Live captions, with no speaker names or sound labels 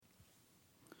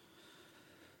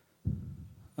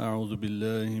أعوذ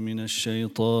بالله من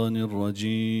الشيطان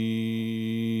الرجيم.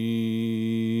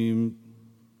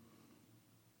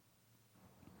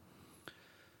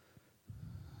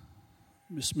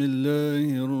 بسم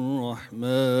الله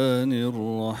الرحمن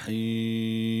الرحيم.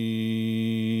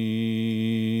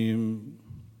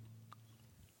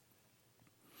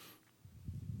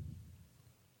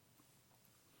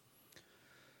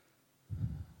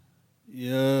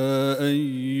 يا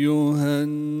أيها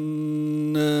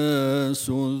الناس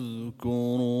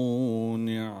اذكروا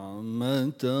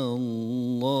نعمة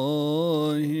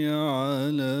الله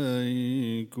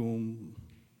عليكم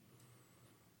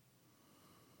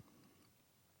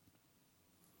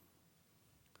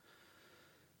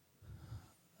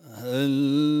هل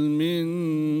من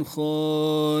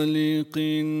خالق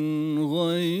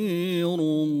غير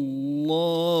الله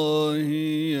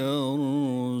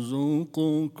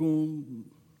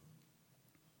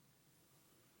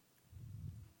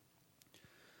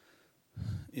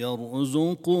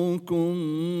يرزقكم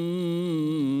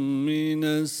من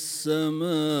السماء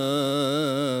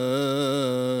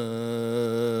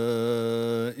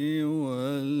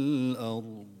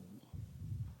والأرض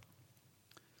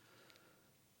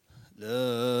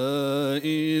لا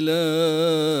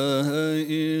إله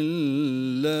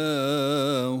إلا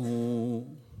هو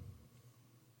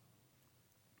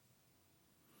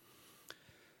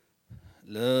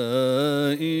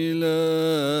لا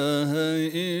إله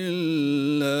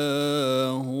إلا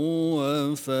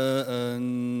هو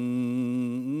فأنى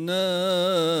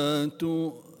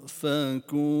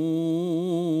تؤفكون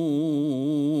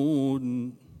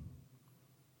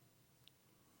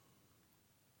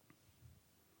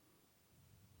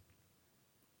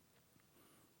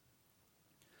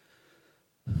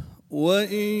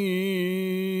وإن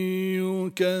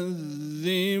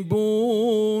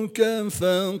يكذبوك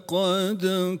فقد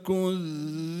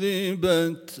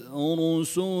كذبت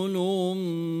رسل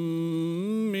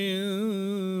من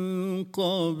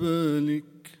قبلك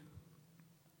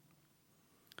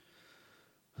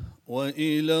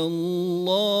وإلى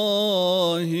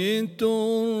الله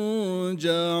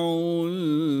ترجع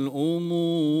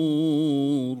الأمور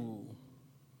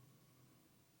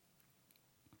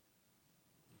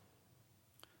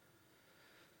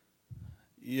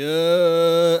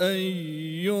يا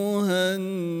أيها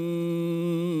الناس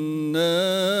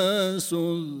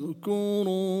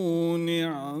اذكروا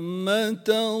نعمة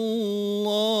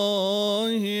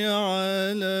الله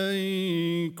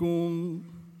عليكم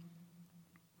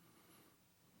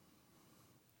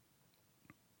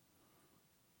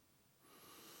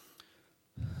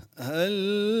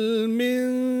هل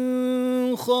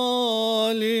من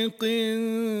خالق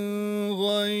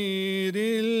غير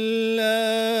الله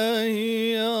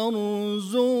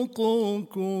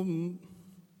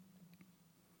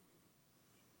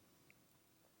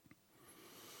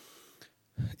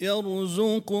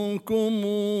يرزقكم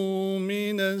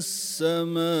من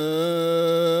السماء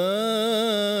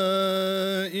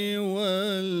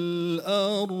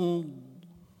والأرض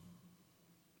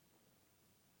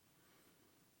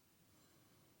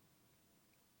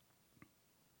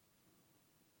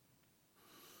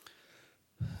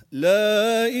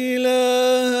لا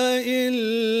إله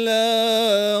إلا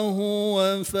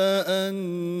هو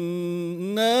فأنى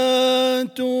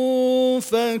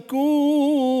تؤفكون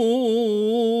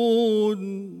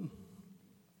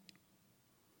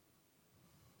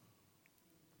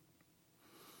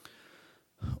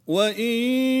وإن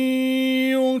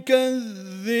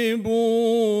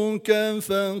يكذبوك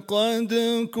فقد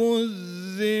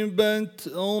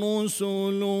كذبت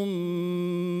رسل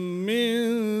من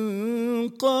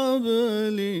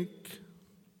قبلك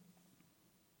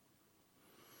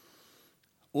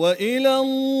وإلى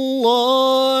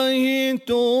الله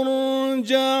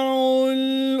ترجع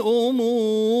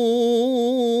الأمور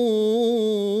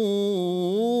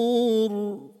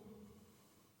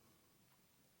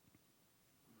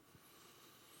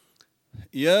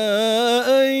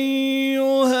يا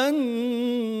أيها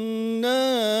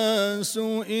الناس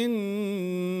إن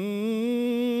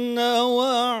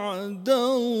وعد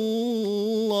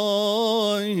الله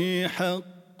حق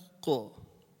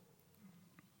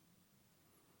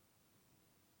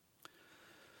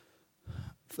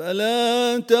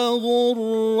فلا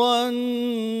تغرنكم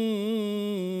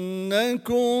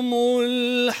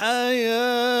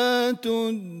الحياة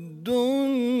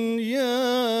الدنيا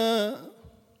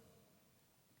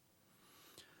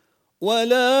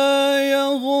ولا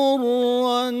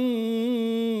يغرنكم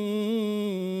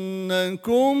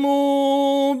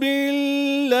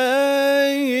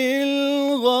بالله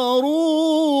الغرور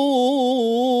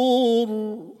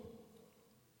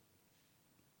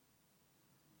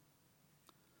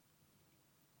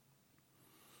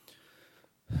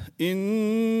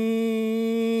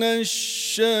إن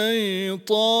الشيطان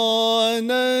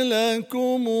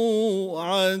لكم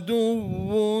عدو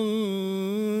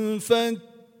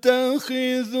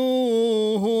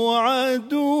فاتخذوه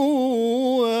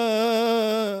عدوا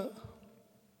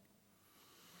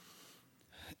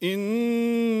إنما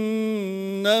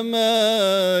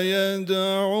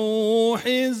يدعو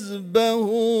حزبه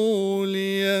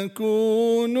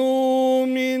ليكونوا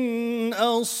من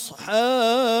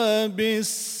أصحاب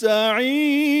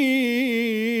السعير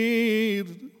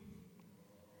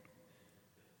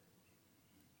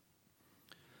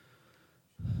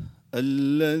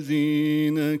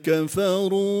الذين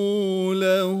كفروا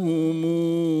لهم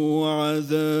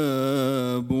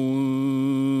عذاب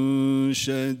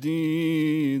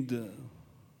شديد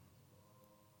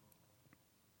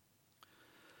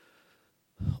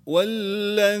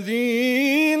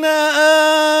والذين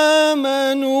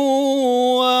آمنوا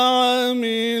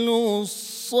وعملوا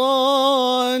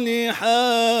الصالحات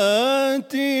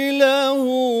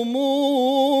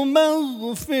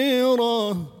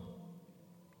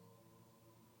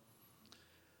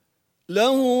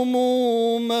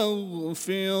لهم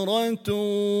مغفرة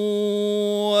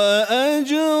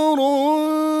وأجر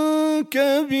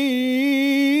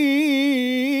كبير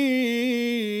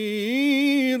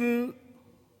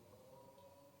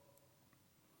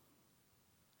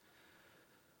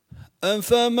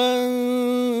أفمن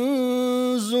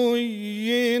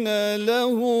زين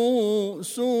له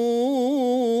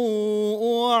سوء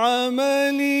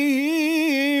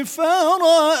عمله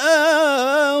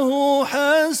فرآه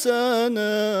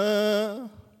حسنا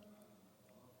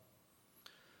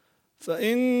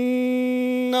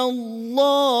فإن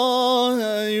الله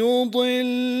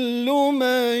يضل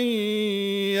من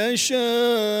يشاء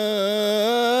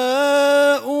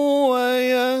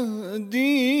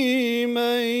ويهدي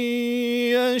من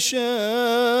يشاء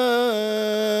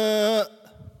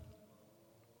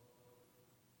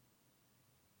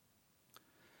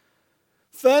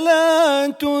فلا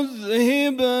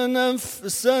تذهب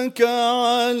نفسك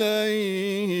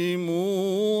عليهم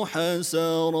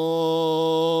حسرات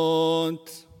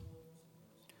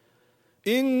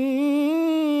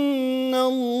إن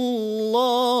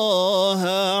الله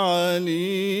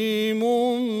عليم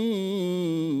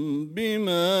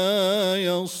بما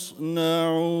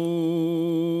يصنعون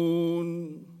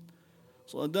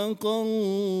صدق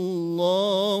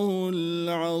الله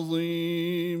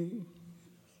العظيم.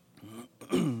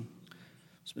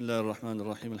 بسم الله الرحمن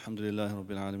الرحيم الحمد لله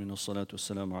رب العالمين والصلاة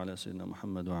والسلام على سيدنا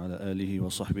محمد وعلى آله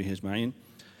وصحبه أجمعين.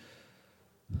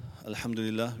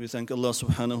 Alhamdulillah, we thank Allah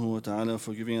subhanahu wa ta'ala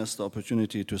for giving us the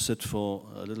opportunity to sit for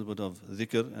a little bit of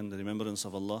dhikr and the remembrance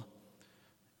of Allah.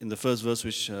 In the first verse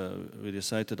which we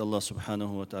recited, Allah subhanahu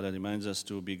wa ta'ala reminds us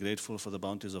to be grateful for the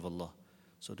bounties of Allah.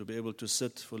 So to be able to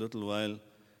sit for a little while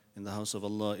in the house of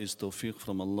Allah is tawfiq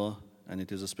from Allah, and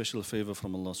it is a special favor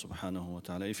from Allah subhanahu wa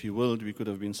ta'ala. If He willed, we could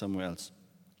have been somewhere else.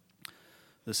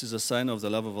 This is a sign of the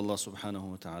love of Allah subhanahu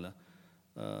wa ta'ala.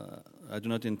 I do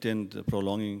not intend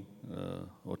prolonging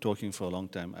or talking for a long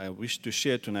time. I wish to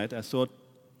share tonight, I thought,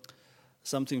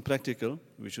 something practical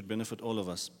which should benefit all of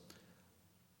us.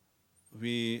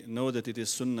 We know that it is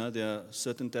sunnah. There are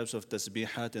certain types of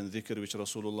tasbihat and dhikr which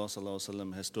Rasulullah sallallahu alaihi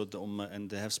wasallam has taught the ummah, and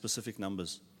they have specific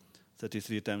numbers.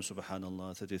 33 times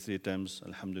subhanallah, 33 times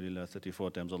alhamdulillah, 34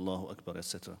 times Allahu Akbar,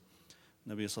 etc.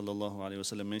 Nabi sallallahu alayhi wa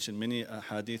sallam mentioned many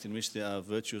hadith in which there are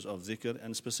virtues of dhikr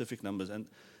and specific numbers. And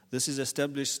this is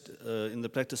established in the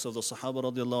practice of the Sahaba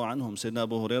radiallahu anhum. Sayyidina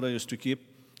Abu Hurairah used to keep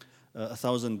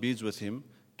 1,000 beads with him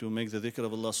to make the dhikr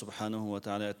of Allah subhanahu wa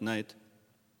ta'ala at night.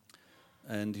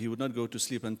 And he would not go to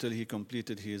sleep until he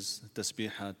completed his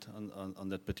tasbihat on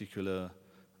that particular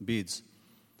beads.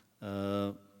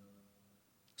 So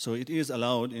it is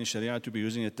allowed in Sharia to be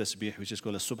using a tasbih, which is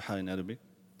called a subha in Arabic.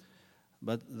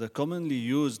 But the commonly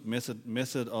used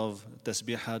method of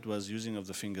tasbihat was using of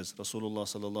the fingers. Rasulullah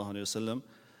sallallahu alayhi wasallam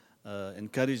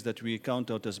encouraged that we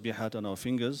count our tasbihat on our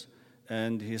fingers,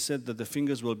 and he said that the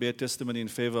fingers will bear testimony in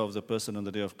favor of the person on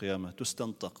the day of Qiyamah.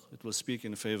 Tustantaq, it will speak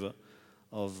in favor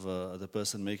of the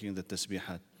person making the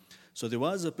tasbihat. So there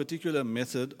was a particular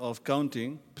method of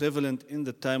counting prevalent in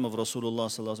the time of Rasulullah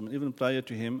sallallahu alayhi wasallam, even prior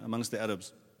to him amongst the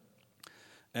Arabs.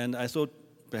 And I thought,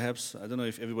 perhaps, I don't know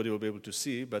if everybody will be able to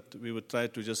see, but we would try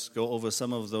to just go over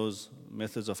some of those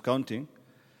methods of counting,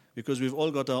 because we've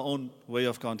all got our own way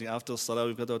of counting. After salah,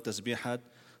 we've got our tasbihat.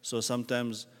 So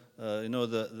sometimes,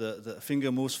 the finger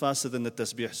moves faster than the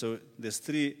tasbih. So there's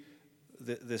three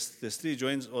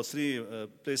joints or three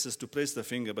places to place the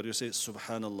finger, but you say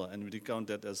subhanallah, and we count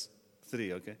that as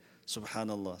 3, okay?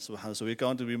 Subhanallah, subhanallah. So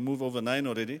we move over 9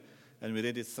 already, and we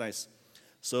read it thrice.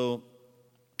 So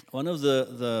one of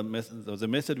the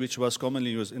method which was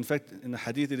commonly used, in fact, in the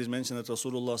hadith it is mentioned that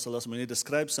Rasulullah sallallahu alaihi wasallam, when he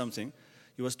described something,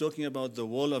 he was talking about the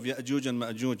wall of Ya'juj and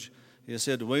Ma'juj. He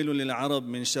said, وَيْلٌ لِلْعَرَبْ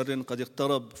مِنْ شَرٍ قَدْ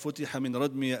اقْتَرَبْ فُتِحَ مِنْ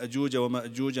رَدْمِ يَأْجُوجَ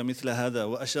وَمَأْجُوجَ مِثْلَ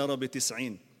هَذَا وَأَشَارَ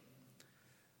بِتِسْعِينَ.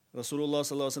 Rasulullah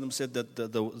sallallahu alaihi wasallam said that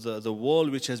the wall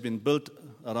which has been built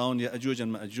around Ya'juj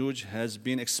and Ma'juj has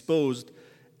been exposed,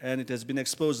 and it has been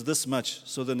exposed this much.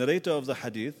 So the narrator of the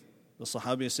hadith, the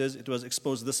Sahabi, says it was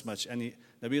exposed this much, and Nabi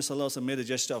sallallahu alaihi wasallam made a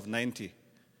gesture of 90,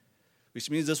 which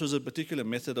means this was a particular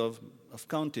method of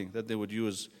counting that they would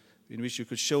use, in which you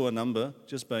could show a number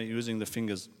just by using the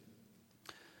fingers.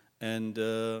 And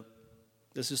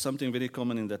this is something very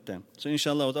common in that time. So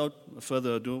inshallah, without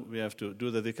further ado, we have to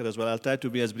do the dhikr as well. I'll try to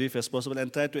be as brief as possible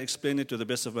and try to explain it to the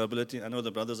best of my ability. I know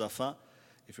the brothers are far.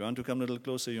 If you want to come a little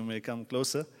closer, you may come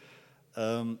closer.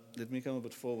 Let me come a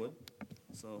bit forward.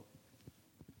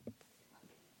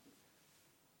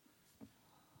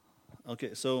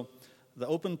 Okay, so the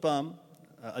open palm,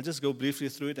 I'll just go briefly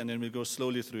through it and then we'll go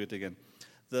slowly through it again.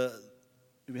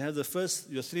 We have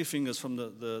your three fingers from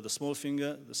the small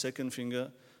finger, the second finger,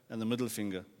 and the middle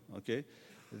finger. Okay,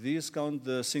 these count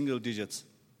the single digits.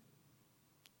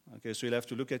 Okay, so you'll have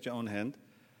to look at your own hand.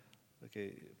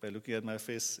 Okay, by looking at my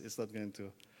face, it's not going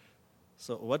to.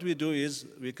 So what we do is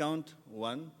we count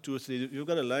 1, 2, 3. You've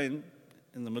got a line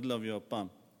in the middle of your palm.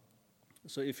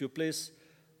 So if you place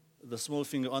the small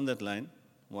finger on that line,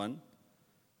 1,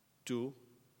 2,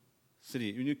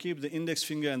 3. When you keep the index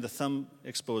finger and the thumb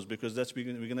exposed, because we're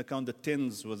going to count the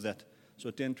tens with that. So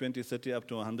 10, 20, 30, up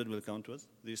to 100 will count with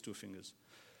these two fingers.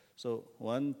 So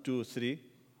 1, 2, 3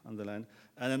 on the line.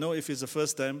 And I know if it's the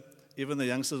first time, even the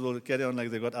youngsters will carry on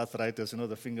like they got arthritis.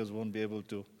 The fingers won't be able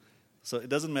to. So it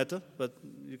doesn't matter, but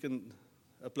you can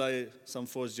apply some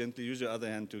force gently. Use your other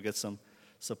hand to get some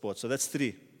support. So that's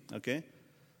 3, okay?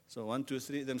 So 1, 2,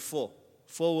 3, then 4.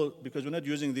 4 will, because we're not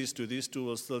using these two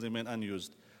will still remain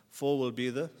unused. 4 will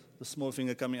be the small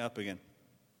finger coming up again.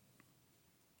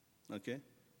 Okay?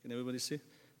 Can everybody see?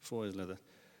 4 is like that.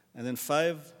 And then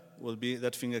 5 will be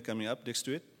that finger coming up next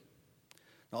to it.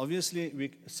 Now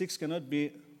obviously 6 cannot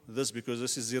be this because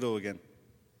this is 0 again.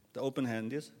 The open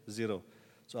hand is 0.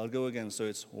 So I'll go again. So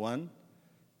it's 1,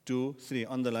 2, 3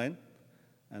 on the line.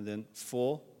 And then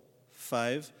 4,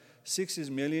 5. 6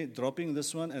 is merely dropping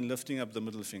this one and lifting up the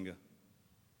middle finger.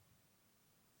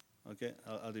 Okay,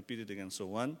 I'll repeat it again. So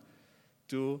 1,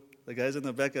 2, the guys in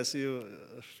the back, I see you,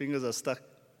 fingers are stuck.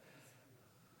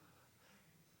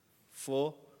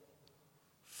 4,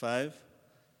 5,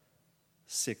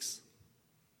 6.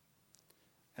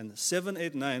 And 7,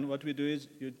 8, 9, what we do is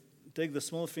you take the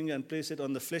small finger and place it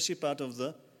on the fleshy part of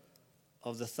the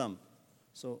thumb.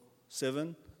 So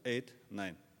 7, 8,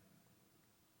 9.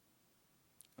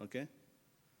 Okay?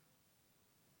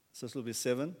 So this will be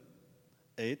 7,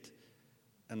 8,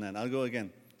 and 9. I'll go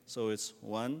again. So it's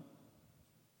 1,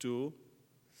 2,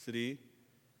 3,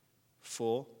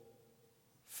 4,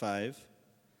 5,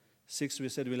 6. We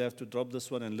said we'll have to drop this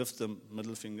one and lift the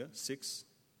middle finger. 6.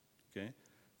 Okay.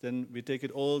 Then we take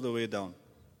it all the way down.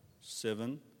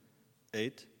 7,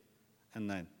 8, and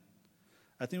 9.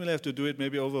 I think we'll have to do it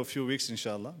maybe over a few weeks,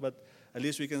 inshallah, but at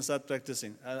least we can start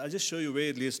practicing. I'll just show you where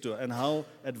it leads to and how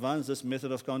advanced this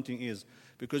method of counting is.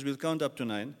 Because we'll count up to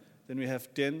 9. Then we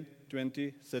have 10,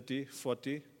 20, 30,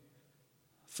 40,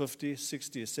 50,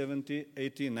 60, 70,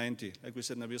 80, 90. Like we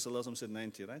said, Nabi Sallallahu Alaihi Wasallam said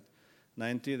 90, right?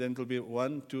 90, then it will be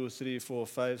 1, 2, 3, 4,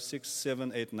 5, 6,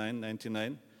 7, 8, 9,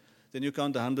 99. Then you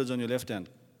count the hundreds on your left hand.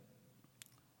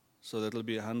 So that will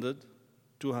be 100,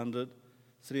 200,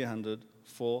 300,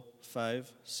 4,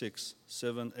 5, 6,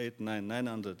 7, 8, 9,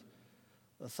 900,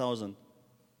 1,000,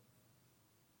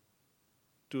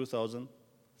 2,000,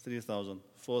 3,000,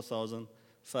 4,000,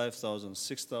 5,000,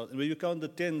 6,000. When you count the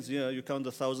tens here, you count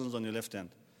the thousands on your left hand.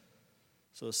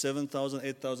 So 7,000,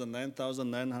 8,000,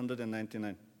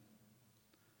 9,999.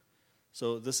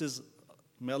 So this is,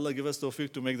 may Allah give us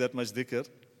tawfiq to make that much dhikr.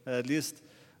 At least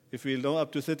if we know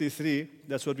up to 33,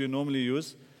 that's what we normally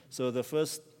use. So the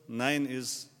first 9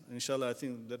 is, inshallah, I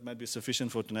think that might be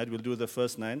sufficient for tonight. We'll do the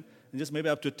first 9, and just maybe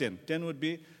up to 10. 10 would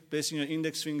be placing your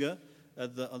index finger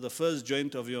at on the first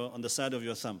joint on the side of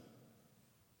your thumb.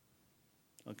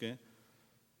 Okay?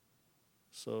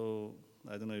 So,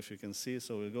 I don't know if you can see.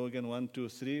 So we'll go again. 1, 2,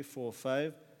 3, 4,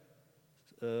 5,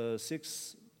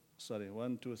 6. Sorry,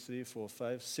 1, 2, 3, 4,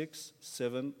 5, 6,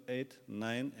 7, 8,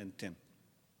 9, and 10.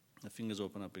 The fingers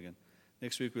open up again.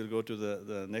 Next week we'll go to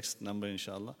the next number,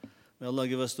 inshallah. May Allah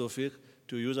give us tawfiq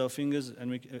to use our fingers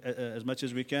and as much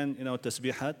as we can in our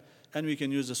tasbihat, and we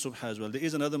can use the subha as well. There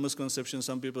is another misconception.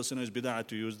 Some people say it's bid'ah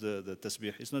to use the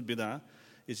tasbih. It's not bid'ah.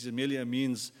 It is merely a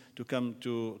means to come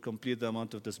to complete the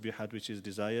amount of tasbihat which is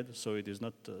desired. So it is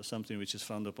not something which is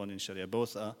frowned upon in Sharia.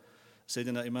 Both are.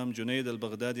 Sayyidina Imam Junaid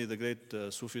al-Baghdadi, the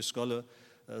great Sufi scholar,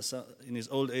 in his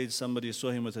old age, somebody saw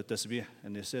him with a tasbih,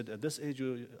 and he said, at this age,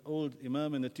 you're old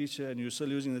Imam and a teacher, and you're still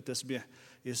using the tasbih.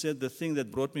 He said, the thing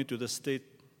that brought me to this state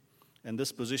and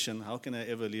this position, how can I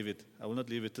ever leave it? I will not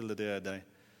leave it till the day I die.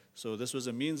 So this was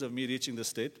a means of me reaching the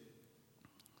state.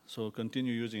 So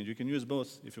continue using it. You can use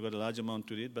both if you've got a large amount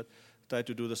to read, but try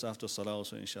to do this after salah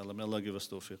also, inshallah. May Allah give us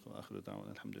tawfiq.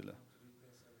 Alhamdulillah.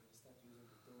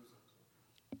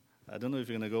 I don't know if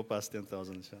you're going to go past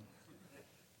 10,000, inshallah.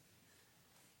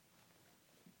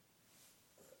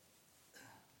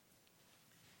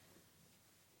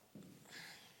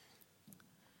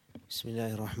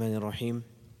 Bismillahir Rahmanir Rahim.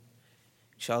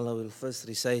 Inshallah, we'll first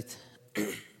recite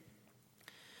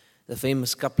the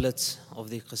famous couplets of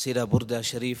the Qasida Burda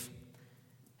Sharif,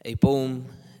 a poem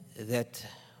that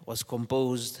was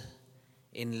composed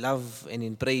in love and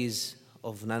in praise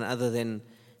of none other than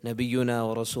Nabiyuna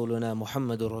wa Rasuluna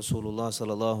Muhammadur Rasulullah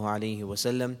sallallahu alayhi wa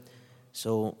sallam.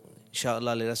 So,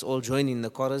 inshallah, let us all join in the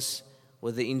chorus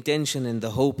with the intention and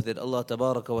the hope that Allah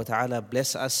Tabaraka wa Ta'ala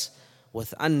bless us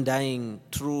with undying,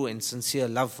 true and sincere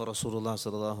love for Rasulullah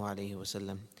sallallahu alayhi wa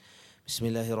sallam.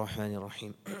 Bismillahir Rahmanir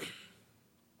Rahim.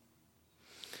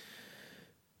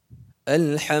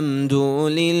 الحمد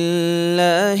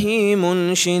لله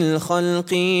منشي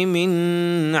الخلق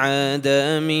من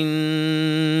عدم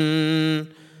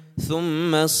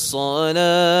ثم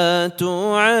الصلاة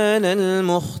على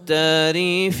المختار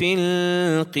في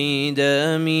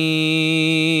القدم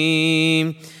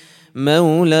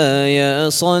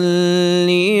مولاي صل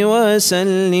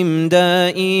وسلم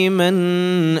دائما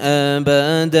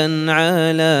أبدا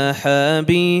على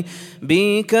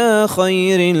حبيبك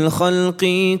خير الخلق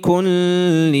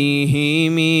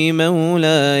كلهم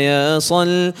مولاي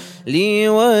صل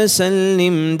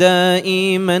وسلم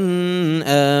دائما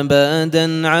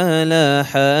أبدا على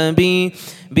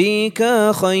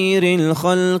حبيبك خير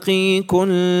الخلق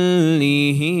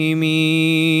كلهم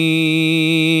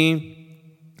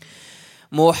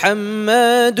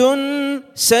محمد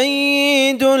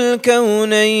سيد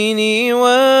الكونين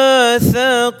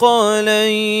والثقلين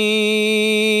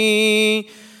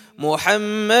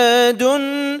محمد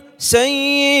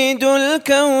سيد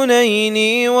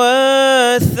الكونين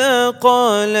والثقلين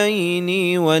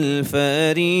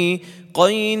والفريقين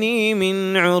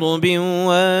من عرب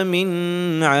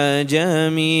ومن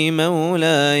عجم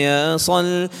مولاي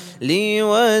صل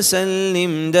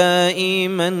وسلم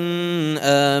دائما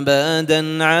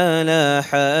أبدا على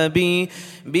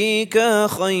حبيبك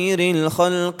خير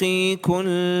الخلق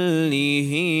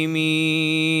كلهم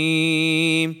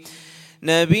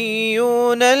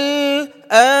نبينا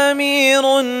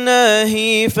الأمير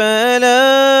الناهي فلا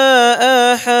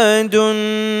أحد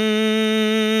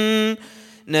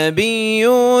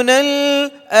نبينا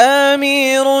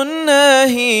الأمير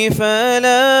الناهي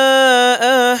فلا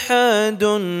أحد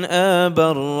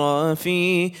أبر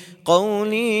في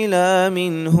قولي لا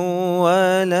منه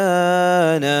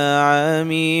ولا نعم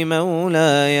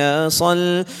مولاي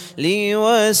صل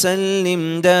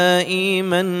وسلم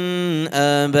دائما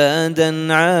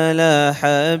أبدا على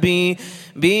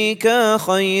حبيبك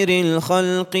خير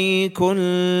الخلق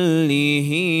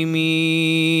كلهم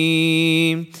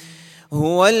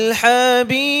هو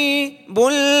الحبيب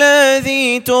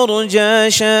الذي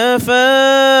ترجى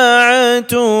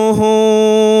شفاعته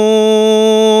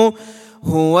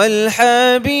هو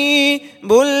الحبيب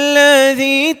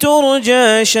الذي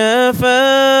ترجى شفاعته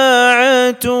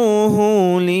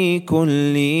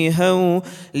لكل هول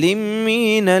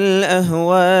من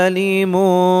الأهوال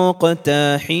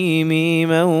مقتحم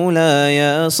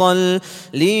مولاي صل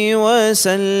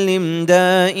وسلم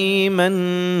دائما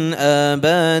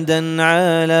أبدا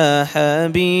على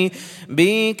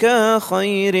حبيبك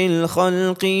خير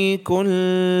الخلق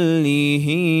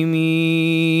كلهم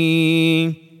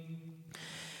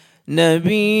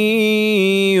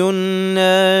نبي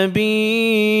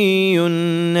نبي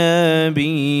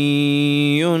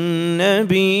نبي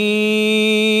نبي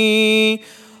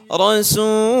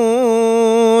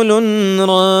رسول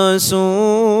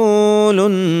رسول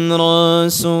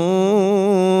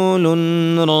رسول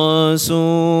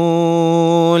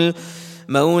رسول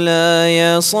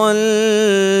مولاي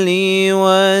صل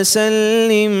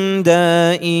وسلم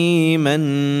دائما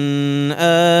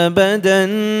أبدا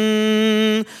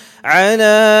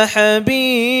على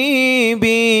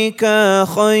حبيبك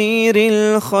خير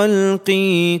الخلق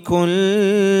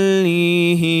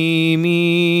كلهم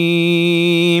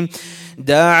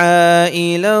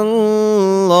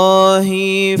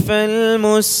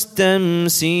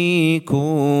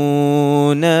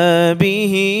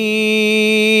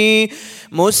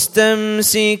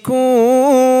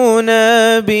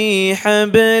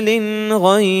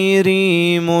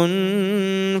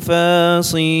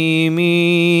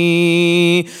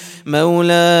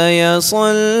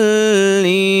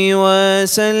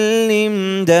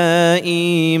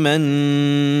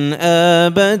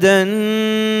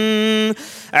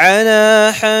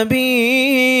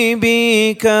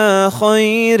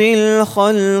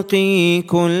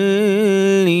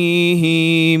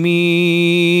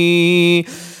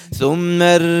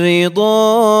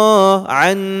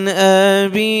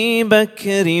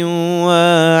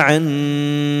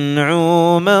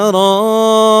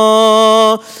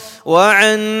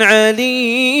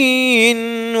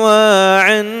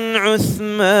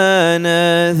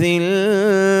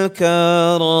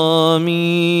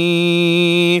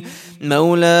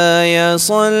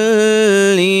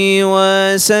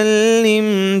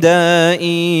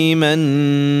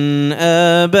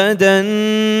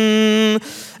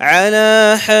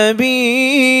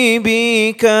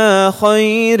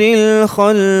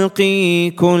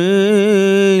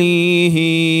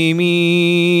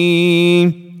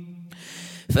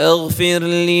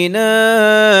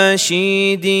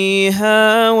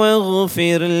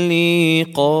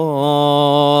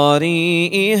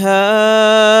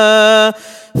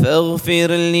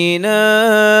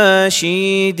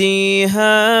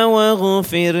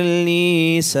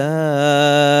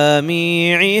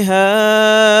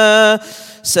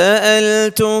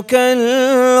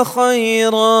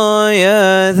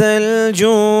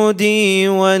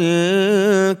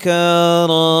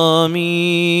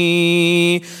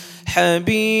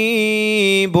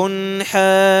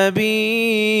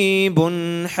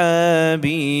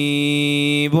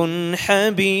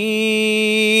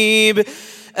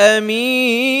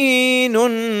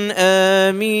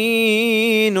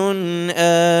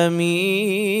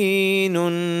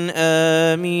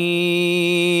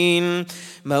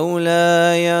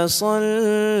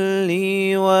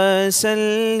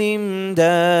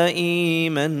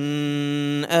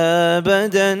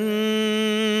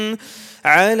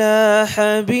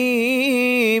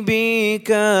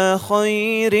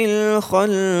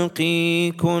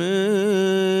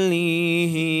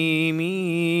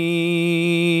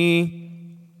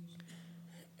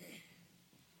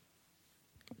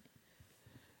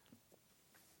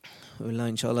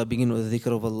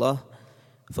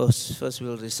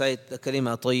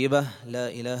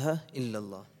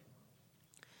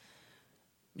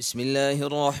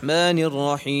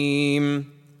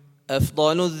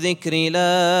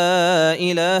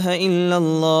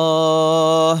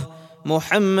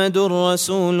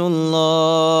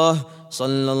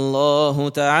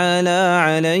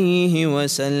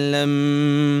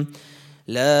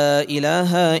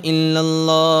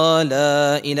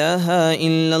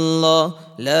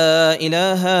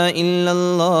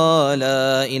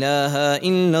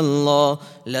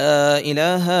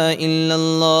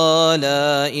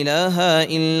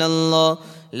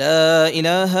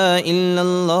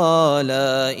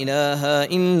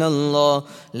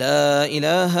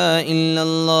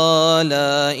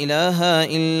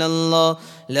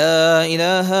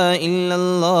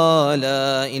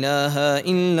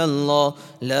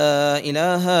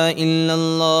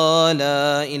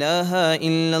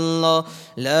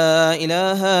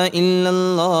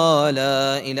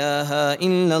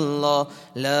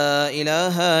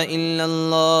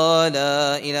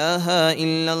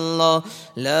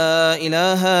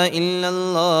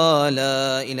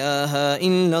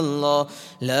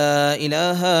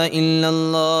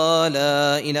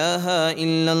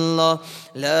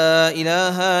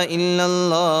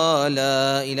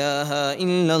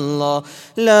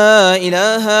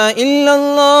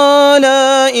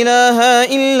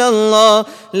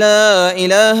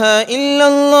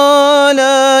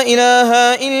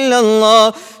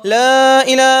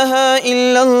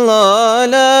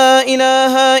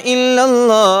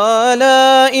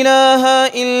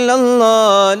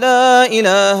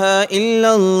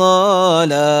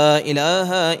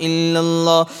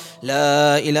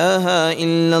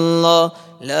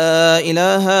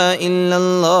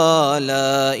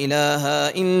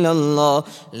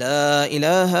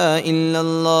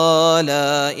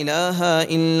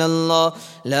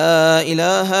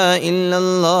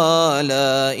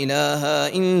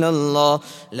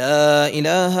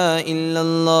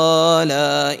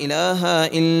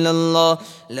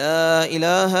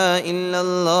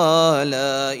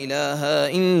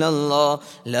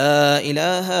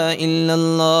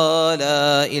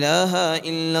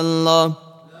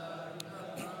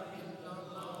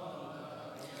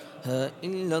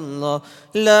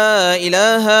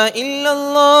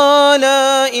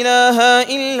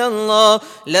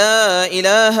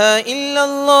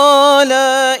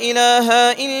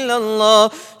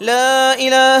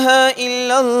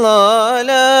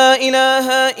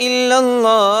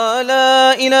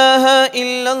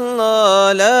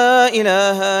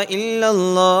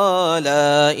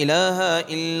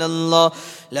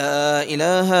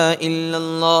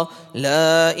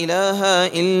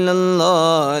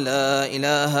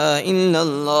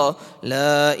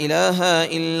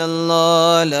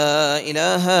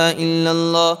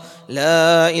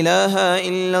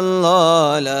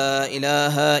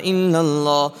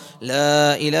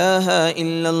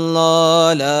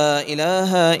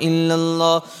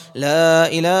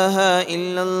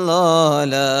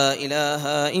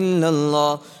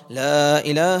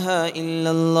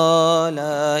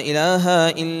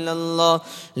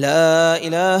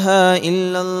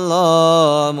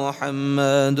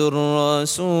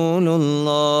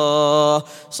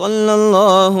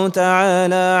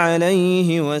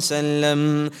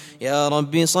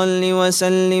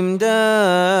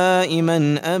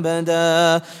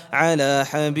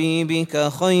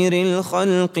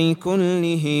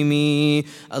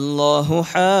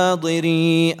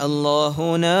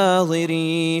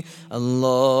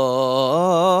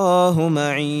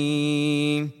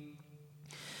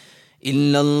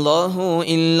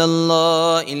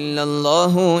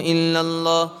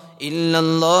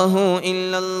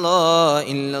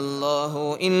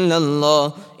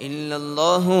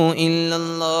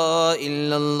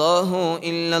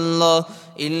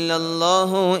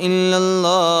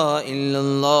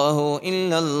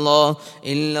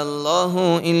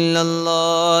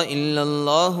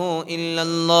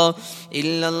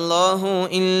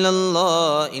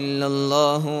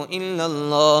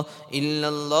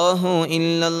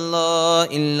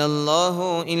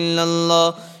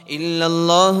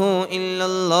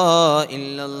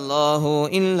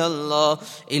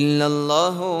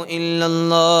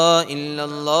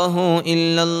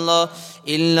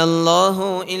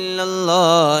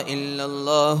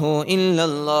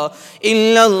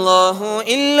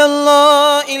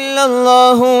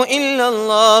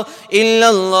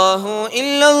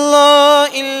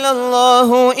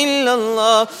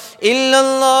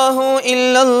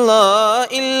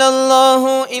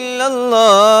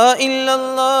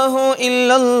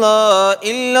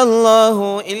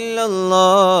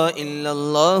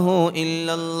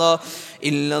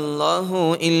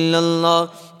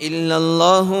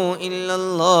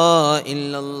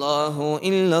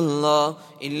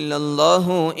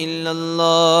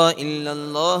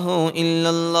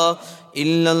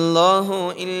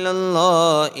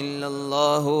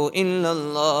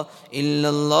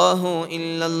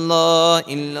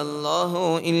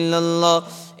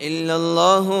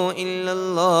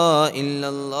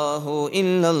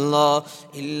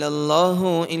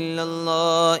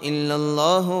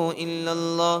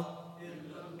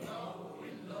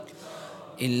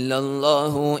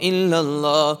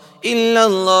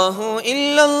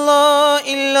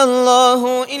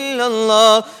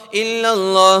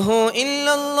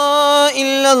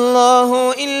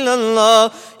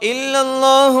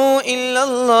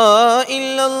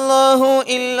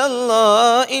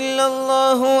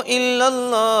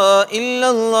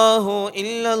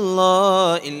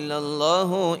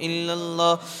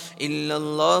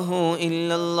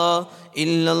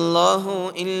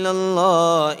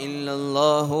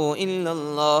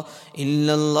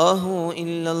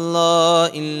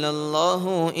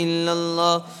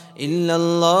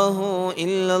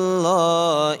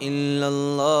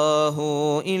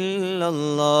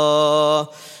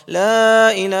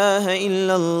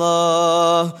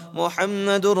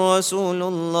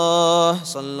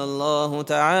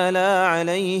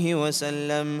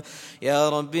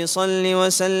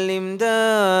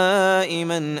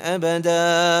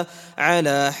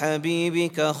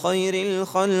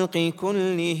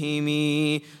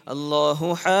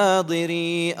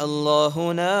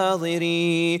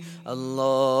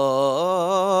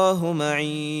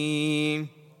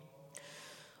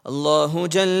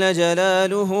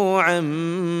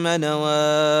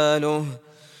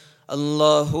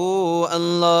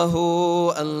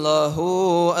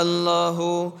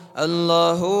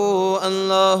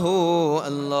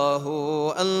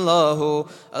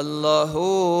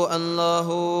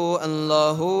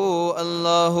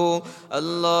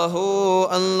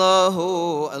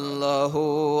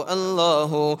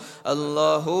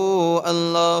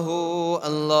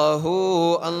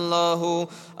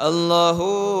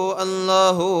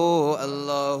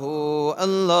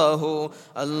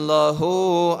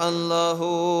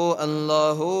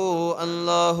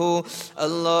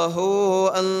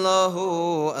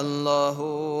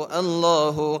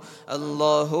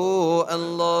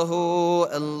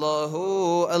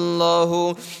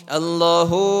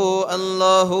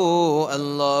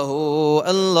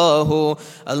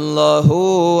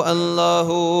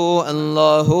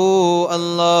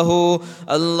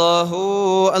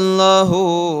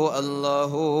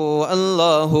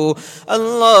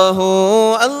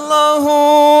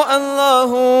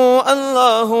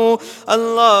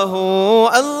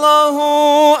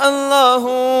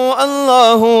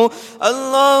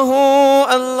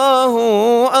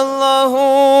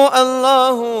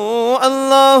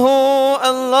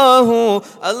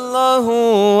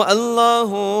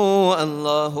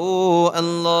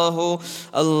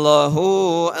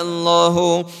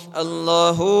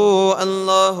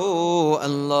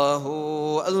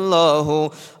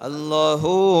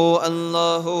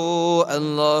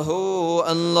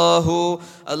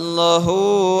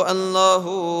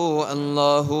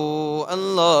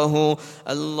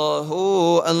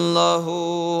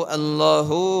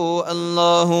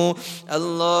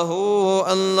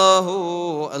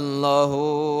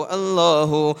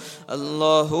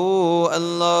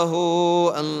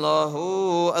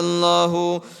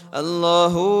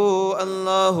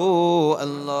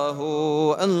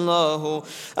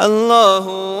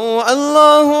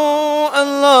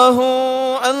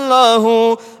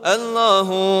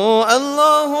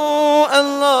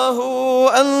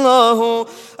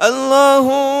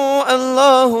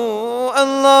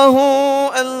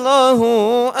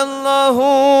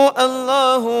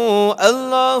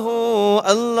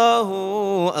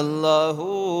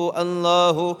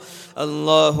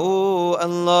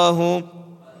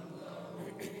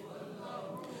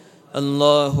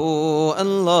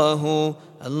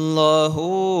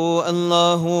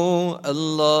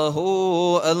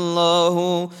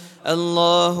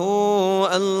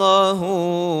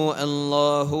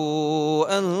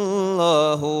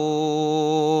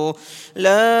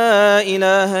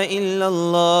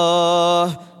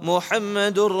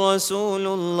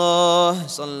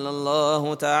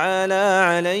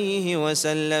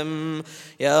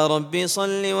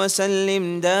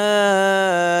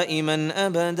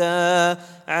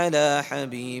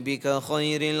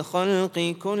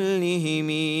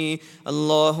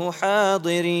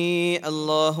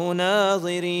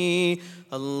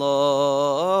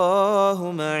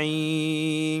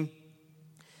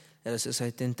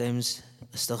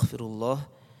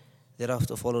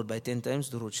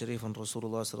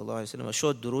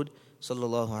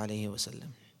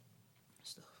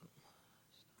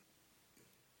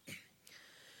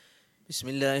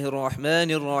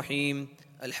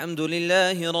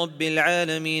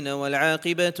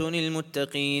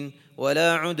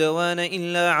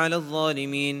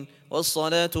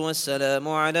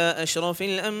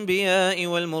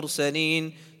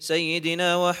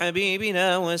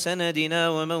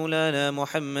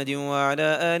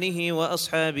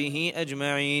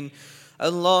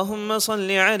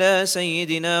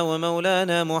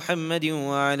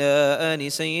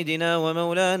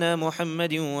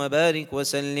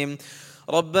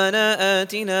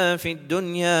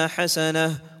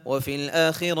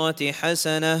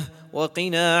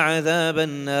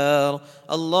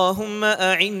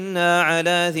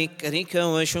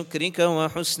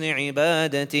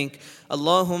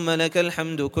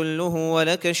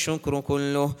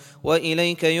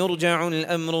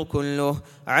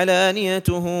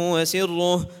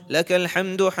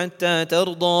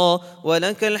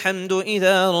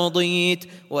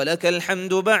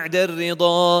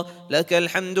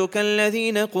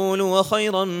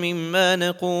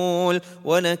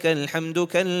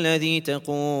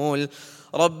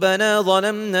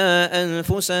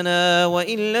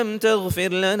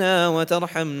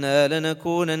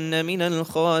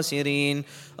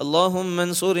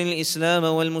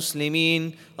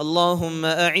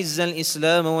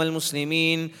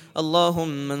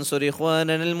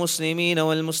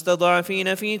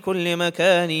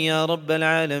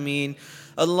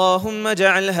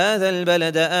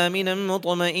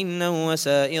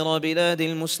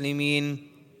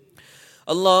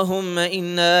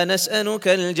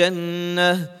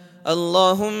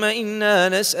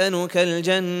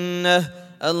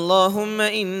اللهم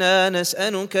إنا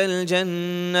نسألك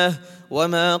الجنة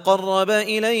وما قرب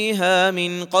إليها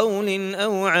من قول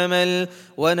أو عمل،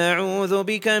 ونعوذ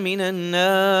بك من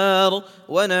النار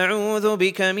ونعوذ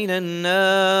بك من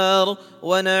النار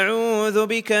ونعوذ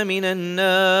بك من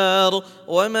النار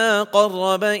وما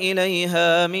قرب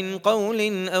إليها من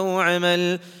قول أو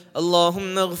عمل.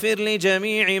 اللهم اغفر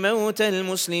لجميع موتى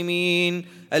المسلمين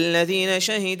الذين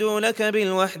شهدوا لك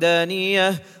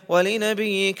بالوحدانية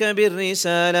ولنبيك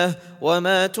بالرسالة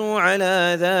وماتوا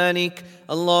على ذلك.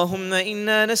 اللهم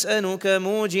إنا نسألك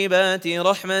موجبات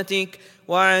رحمتك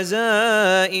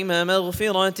وعزائم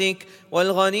مغفرتك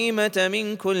والغنيمة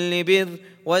من كل بر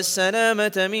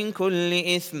والسلامة من كل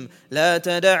إثم. لا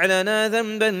تدع لنا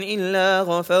ذنبا إلا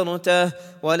غفرته،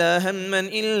 ولا هما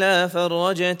إلا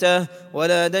فرجته،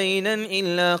 ولا دينا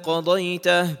إلا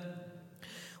قضيته،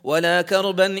 ولا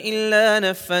كربا إلا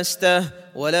نفسته،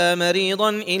 ولا مريضا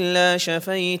إلا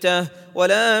شفيته،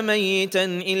 ولا ميتا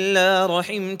إلا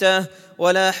رحمته،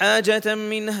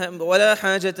 ولا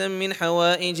حاجة من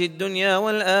حوائج الدنيا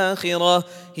والآخرة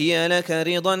هي لك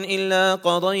رضا إلا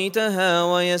قضيتها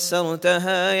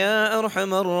ويسرتها يا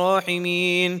أرحم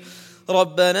الراحمين.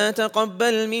 ربنا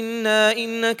تقبل منا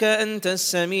إنك أنت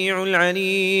السميع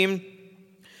العليم،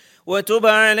 وتب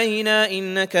علينا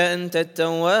إنك أنت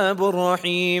التواب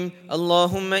الرحيم.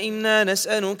 اللهم إنا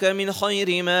نسألك من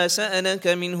خير ما سألك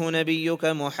منه نبيك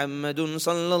محمد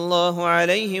صلى الله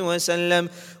عليه وسلم،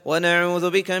 ونعوذ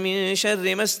بك من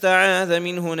شر ما استعاذ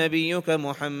منه نبيك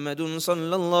محمد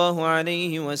صلى الله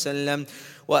عليه وسلم،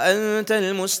 وأنت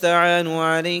المستعان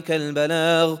وعليك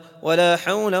البلاغ، ولا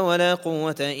حول ولا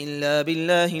قوة إلا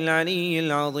بالله العلي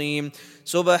العظيم.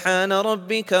 سبحان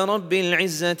ربك رب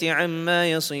العزة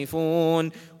عما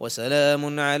يصفون،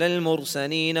 وسلام على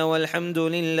المرسلين، والحمد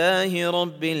لله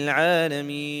رب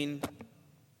العالمين.